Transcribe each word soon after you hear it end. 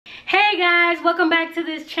Hey guys, welcome back to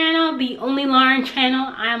this channel, the only Lauren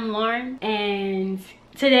channel. I'm Lauren, and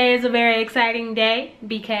today is a very exciting day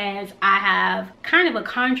because I have kind of a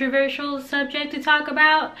controversial subject to talk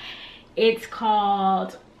about. It's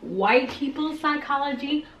called white people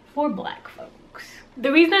psychology for black folks.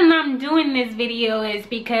 The reason I'm doing this video is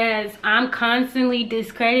because I'm constantly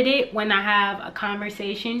discredited when I have a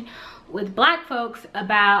conversation with black folks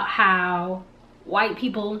about how white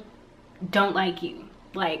people don't like you.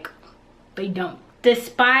 Like, they don't.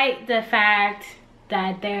 Despite the fact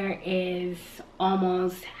that there is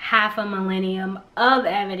almost half a millennium of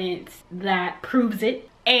evidence that proves it,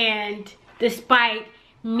 and despite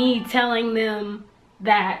me telling them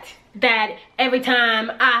that every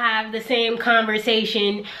time I have the same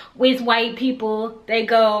conversation with white people, they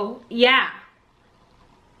go, yeah,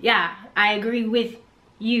 I agree with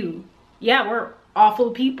you. Yeah, we're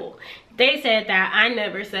awful people. They said that, I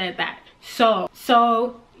never said that. So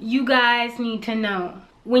you guys need to know,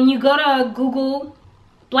 when you go to Google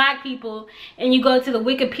black people and you go to the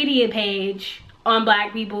Wikipedia page on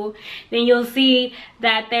black people, then you'll see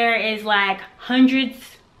that there is like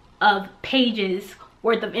hundreds of pages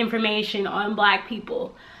worth of information on black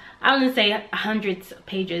people. I wouldn't say hundreds of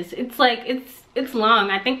pages. It's like, it's long.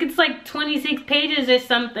 I think it's like 26 pages or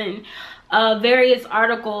something of various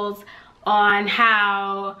articles on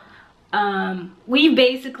how we've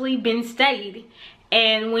basically been studied.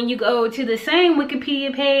 And when you go to the same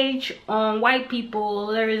Wikipedia page on white people,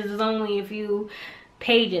 there is only a few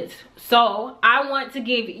pages. So I want to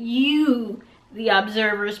give you the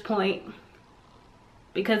observer's point,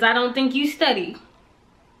 because I don't think you study.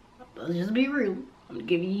 Let's just be real. I'm gonna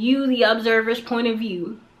give you the observer's point of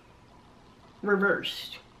view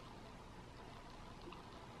reversed.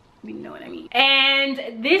 You know what I mean.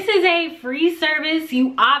 And this is a free service.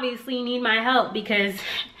 You obviously need my help because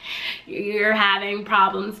you're having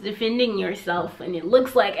problems defending yourself, and it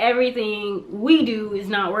looks like everything we do is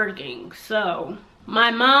not working. So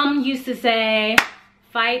my mom used to say,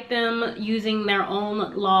 fight them using their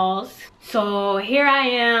own laws. So here I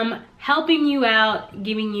am helping you out,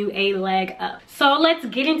 giving you a leg up. So let's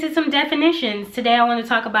get into some definitions. Today I want to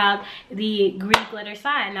talk about the Greek letter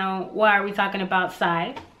psi. Now, why are we talking about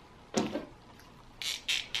psi?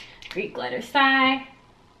 Greek letter psi.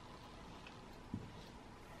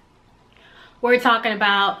 We're talking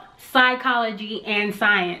about psychology and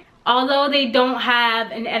science. Although they don't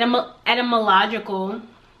have an etymological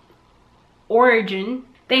origin,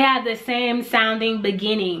 they have the same sounding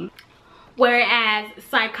beginning. Whereas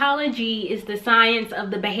psychology is the science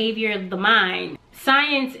of the behavior of the mind.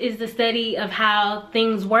 Science is the study of how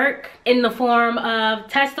things work in the form of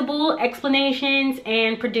testable explanations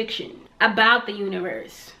and predictions about the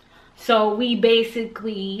universe. So we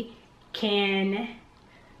basically can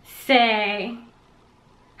say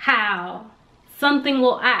how something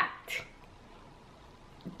will act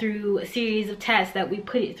through a series of tests that we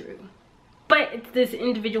put it through. But it's this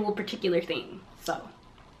individual particular thing. So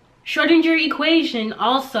Schrodinger Equation,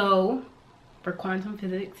 also for quantum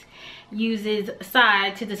physics, uses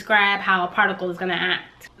psi to describe how a particle is going to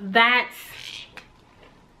act. That's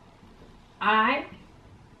I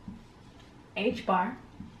h bar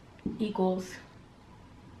equals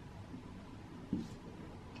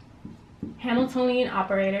Hamiltonian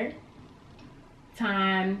operator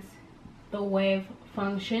times the wave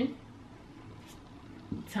function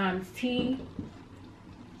times t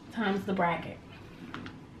times the bracket,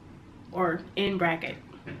 or in bracket.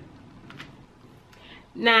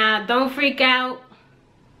 Now, don't freak out.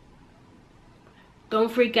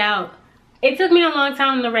 Don't freak out. It took me a long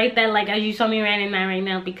time to write that, like as you saw me writing that right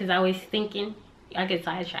now, because I was thinking, I get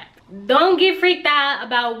sidetracked. Don't get freaked out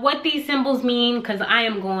about what these symbols mean, because I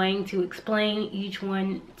am going to explain each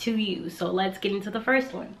one to you. So let's get into the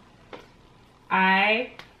first one.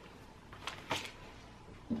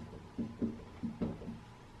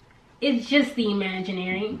 It's just the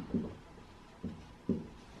imaginary.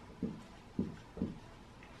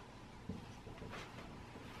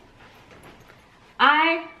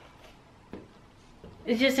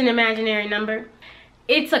 It's just an imaginary number.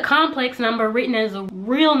 It's a complex number written as a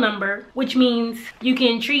real number, which means you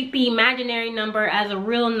can treat the imaginary number as a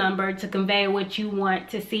real number to convey what you want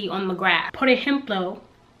to see on the graph. Por ejemplo,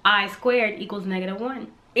 I squared equals -1.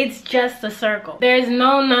 It's just a circle. There's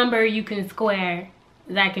no number you can square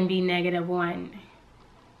that can be -1.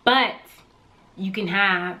 But you can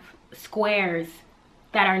have squares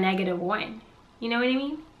that are -1. You know what I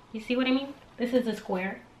mean? You see what I mean? This is a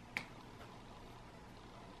square.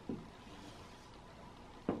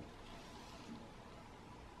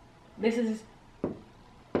 This is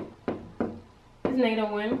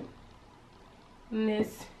 -1. And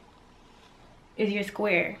this is your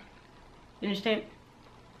square. You understand?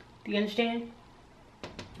 Do you understand?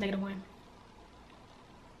 -1.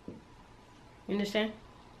 You understand?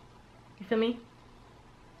 You feel me?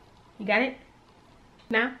 You got it?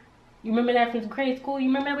 Now? You remember that from grade school? You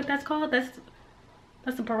remember what that's called? That's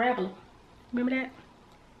a parabola. Remember that?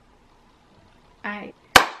 Alright.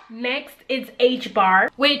 Next is h bar,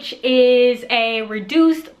 which is a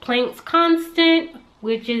reduced Planck's constant,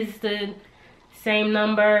 which is the same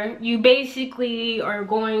number. You basically are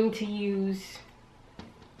going to use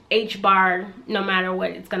h bar no matter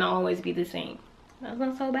what. It's gonna always be the same. That's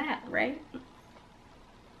not so bad, right?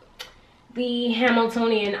 The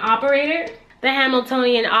Hamiltonian operator. The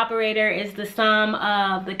Hamiltonian operator is the sum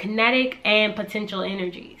of the kinetic and potential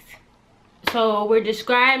energies. So we're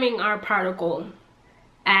describing our particle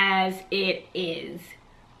as it is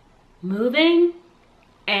moving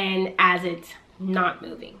and as it's not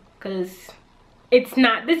moving, because it's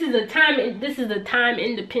not, this is a time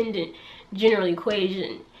independent general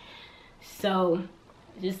equation. So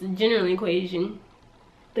just a general equation.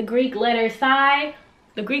 The Greek letter psi.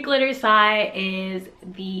 The Greek letter psi is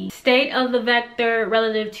the state of the vector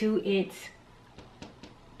relative to its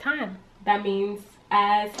time. That means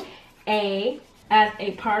as a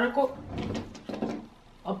particle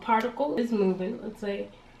is moving. Let's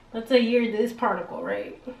say you're this particle,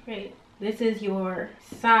 right? Right. This is your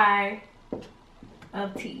psi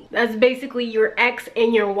of t. That's basically your x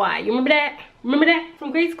and your y. You remember that? Remember that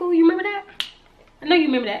from grade school? You remember that? I know you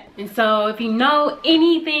remember that. And so if you know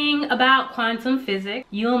anything about quantum physics,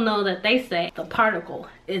 you'll know that they say the particle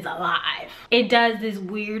is alive. It does this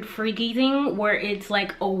weird freaky thing where it's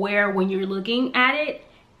like aware when you're looking at it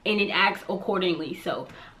and it acts accordingly. So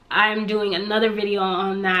I'm doing another video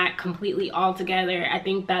on that completely all together. I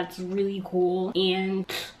think that's really cool. And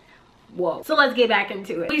whoa. So let's get back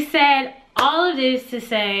into it. We said all of this to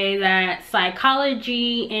say that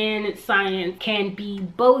psychology and science can be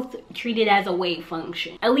both treated as a wave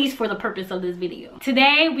function, at least for the purpose of this video.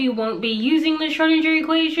 Today, we won't be using the Schrodinger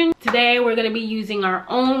equation. Today, we're going to be using our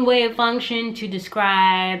own wave function to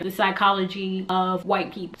describe the psychology of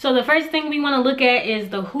white people. So the first thing we want to look at is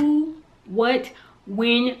the who, what,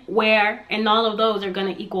 when, where, and all of those are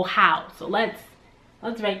going to equal how. So let's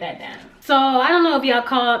write that down. So I don't know if y'all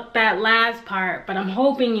caught that last part, but I'm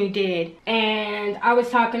hoping you did. And I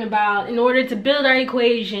was talking about, in order to build our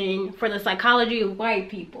equation for the psychology of white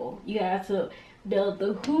people, you have to build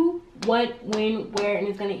the who, what, when, where, and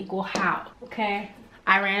it's gonna equal how, okay?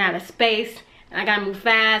 I ran out of space and I gotta move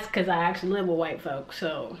fast because I actually live with white folks.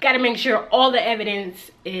 So gotta make sure all the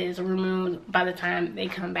evidence is removed by the time they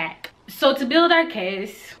come back. So to build our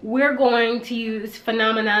case, we're going to use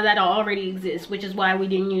phenomena that already exist, which is why we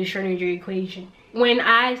didn't use Schrodinger equation. When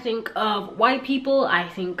I think of white people, I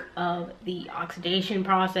think of the oxidation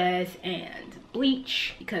process and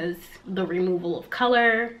bleach, because the removal of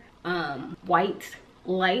color, white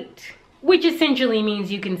light, which essentially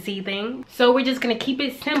means you can see things. So we're just gonna keep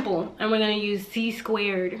it simple and we're gonna use c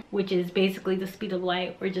squared, which is basically the speed of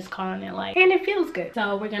light. We're just calling it light and it feels good.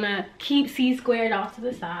 So we're gonna keep c squared off to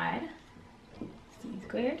the side. C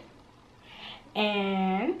squared.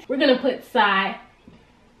 And we're gonna put psi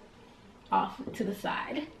off to the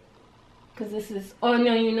side. Because this is, oh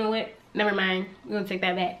no, you know what? Never mind, we're gonna take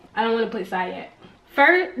that back. I don't wanna put psi yet.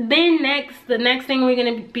 First, then next, the next thing we're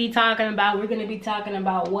gonna be talking about,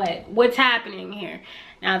 what's happening here.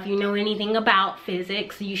 Now, if you know anything about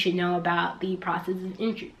physics, you should know about the process of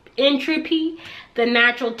entropy, the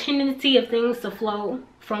natural tendency of things to flow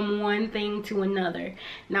from one thing to another.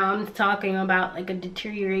 Now, I'm talking about like a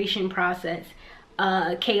deterioration process,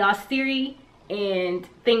 chaos theory, and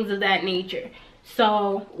things of that nature.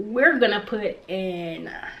 So we're gonna put in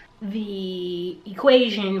the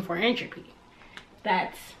equation for entropy.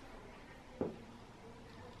 That's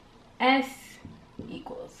S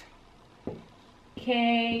equals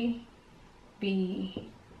KB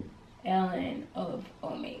ln of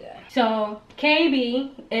omega. So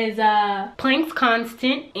KB is Planck's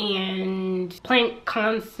constant, and Planck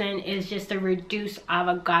constant is just a reduced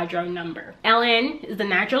Avogadro number. Ln is the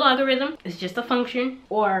natural logarithm. It's just a function,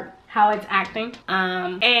 or how it's acting.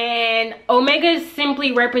 And omega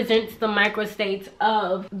simply represents the microstates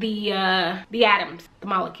of the atoms, the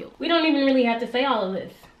molecule. We don't even really have to say all of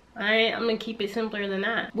this. All right, I'm gonna keep it simpler than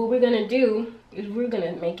that. What we're gonna do is we're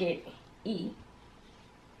gonna make it E,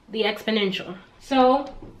 the exponential. So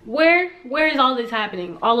where is all this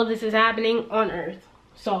happening? All of this is happening on Earth.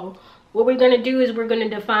 So what we're gonna do is we're gonna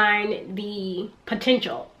define the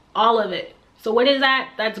potential, all of it. So what is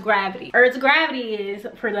that? That's gravity. Earth's gravity is,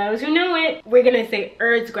 for those who know it, we're gonna say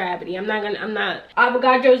Earth's gravity. I'm not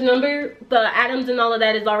Avogadro's number, the atoms and all of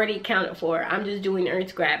that is already accounted for. I'm just doing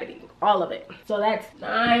Earth's gravity, all of it. So that's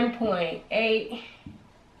 9.8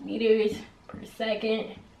 meters per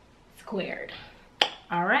second squared.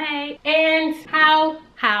 All right, and how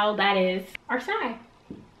that is our psi.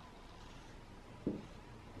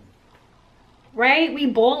 Right, we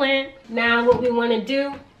bowling. Now what we want to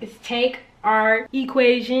do is take our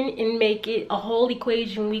equation and make it a whole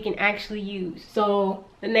equation we can actually use. So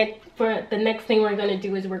the next thing we're going to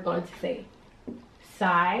do is we're going to say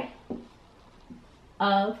psi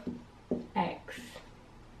of x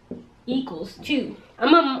equals 2.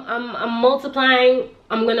 I'm multiplying.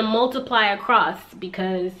 I'm going to multiply across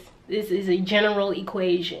because this is a general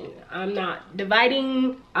equation. I'm not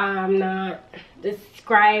dividing. I'm not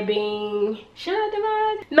describing. Should I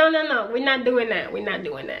divide? No, we're not doing that. We're not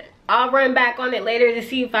doing that. I'll run back on it later to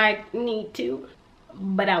see if I need to,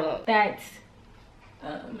 but I won't. That's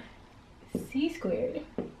c squared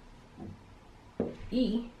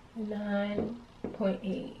e 9.8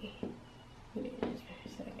 meters per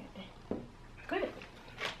second. Good.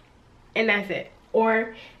 And that's it.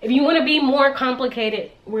 Or if you want to be more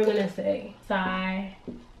complicated, we're gonna say psi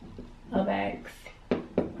of x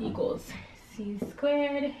equals c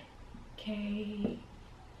squared k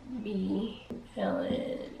b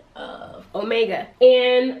ln of omega.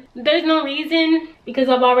 And there's no reason, because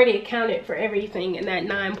I've already accounted for everything in that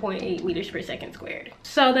 9.8 meters per second squared.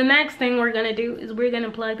 So the next thing we're gonna do is we're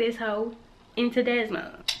gonna plug this hoe into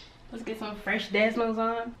Desmos. Let's get some fresh Desmos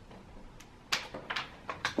on.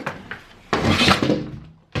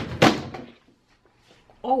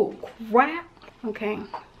 Oh crap. Okay,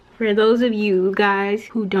 for those of you guys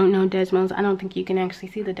who don't know Desmos, I don't think you can actually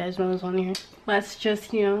see the Desmos on here. Let's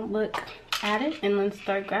just, you know, look at it and let's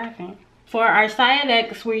start graphing. For our psi of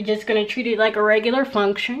x, we're just going to treat it like a regular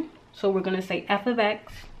function. So we're going to say f of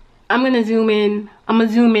x. I'm going to zoom in. I'm going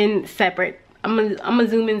to zoom in separate. I'm gonna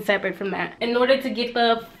zoom in separate from that. In order to get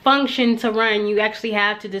the function to run, you actually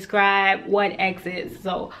have to describe what x is.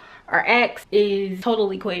 So our x is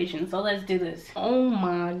total equation. So let's do this. Oh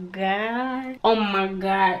my god. Oh my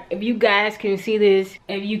god. If you guys can see this,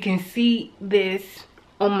 if you can see this,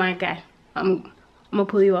 oh my god. I'm gonna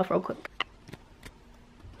pull you off real quick.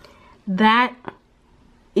 That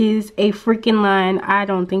is a freaking line. I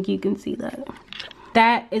don't think you can see that.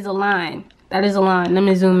 That is a line. That is a line. Let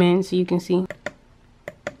me zoom in so you can see.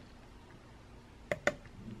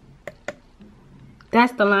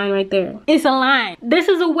 That's the line right there. It's a line. This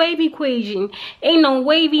is a wave equation. Ain't no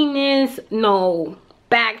waviness, no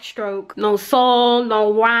backstroke, no soul,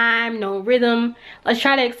 no rhyme, no rhythm. Let's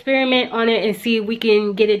try to experiment on it and see if we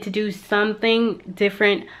can get it to do something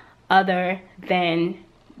different other than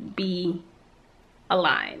be a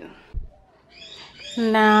line.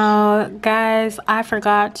 Now, guys, I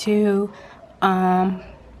forgot to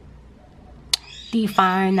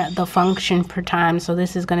define the function per time. So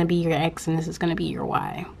this is going to be your x and this is going to be your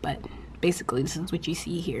y, but basically this is what you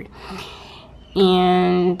see here.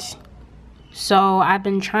 And so I've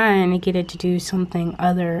been trying to get it to do something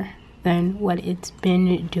other than what it's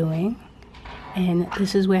been doing, and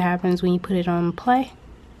this is what happens when you put it on play.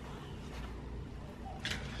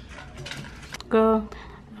 Go.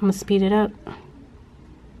 I'm gonna speed it up.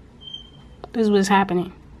 This is what's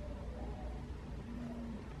happening.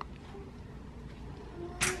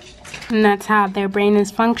 And that's how their brain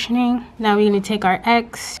is functioning. Now we're going to take our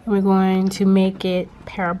x, and we're going to make it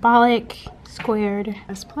parabolic, squared.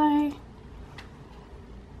 Let's play.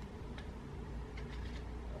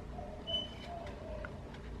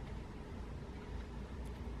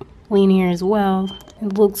 Linear as well.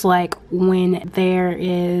 It looks like when there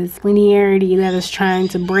is linearity that is trying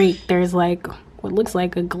to break, there's like what looks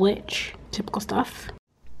like a glitch. Typical stuff.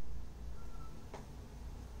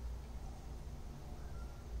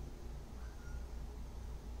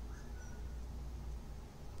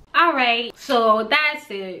 Alright, so that's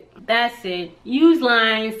it. Use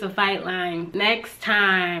lines to fight lines. Next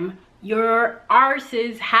time your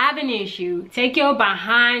arses have an issue, take your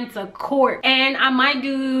behind to court. And I might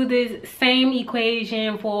do this same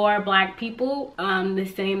equation for black people,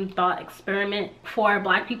 the same thought experiment for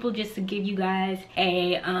black people, just to give you guys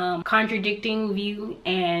a contradicting view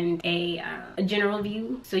and a general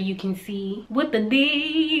view, so you can see what the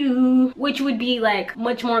deal, which would be like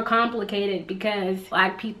much more complicated because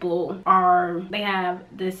black people they have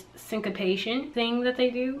this syncopation thing that they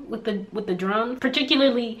do with the drums,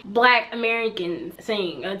 particularly black Black Americans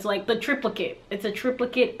saying. It's like the triplicate. It's a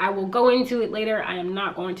triplicate. I will go into it later. I am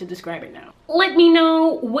not going to describe it now. Let me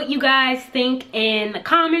know what you guys think in the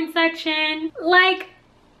comment section. Like,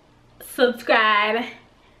 subscribe,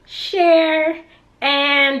 share,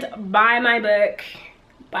 and buy my book.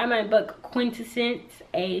 Buy my book, Quintessence,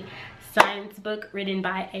 a science book written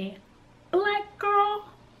by a Black girl.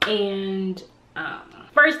 And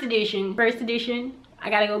first edition. I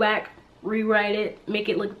gotta go back, rewrite it, make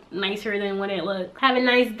it look nicer than what it looked. Have a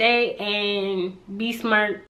nice day and be smart.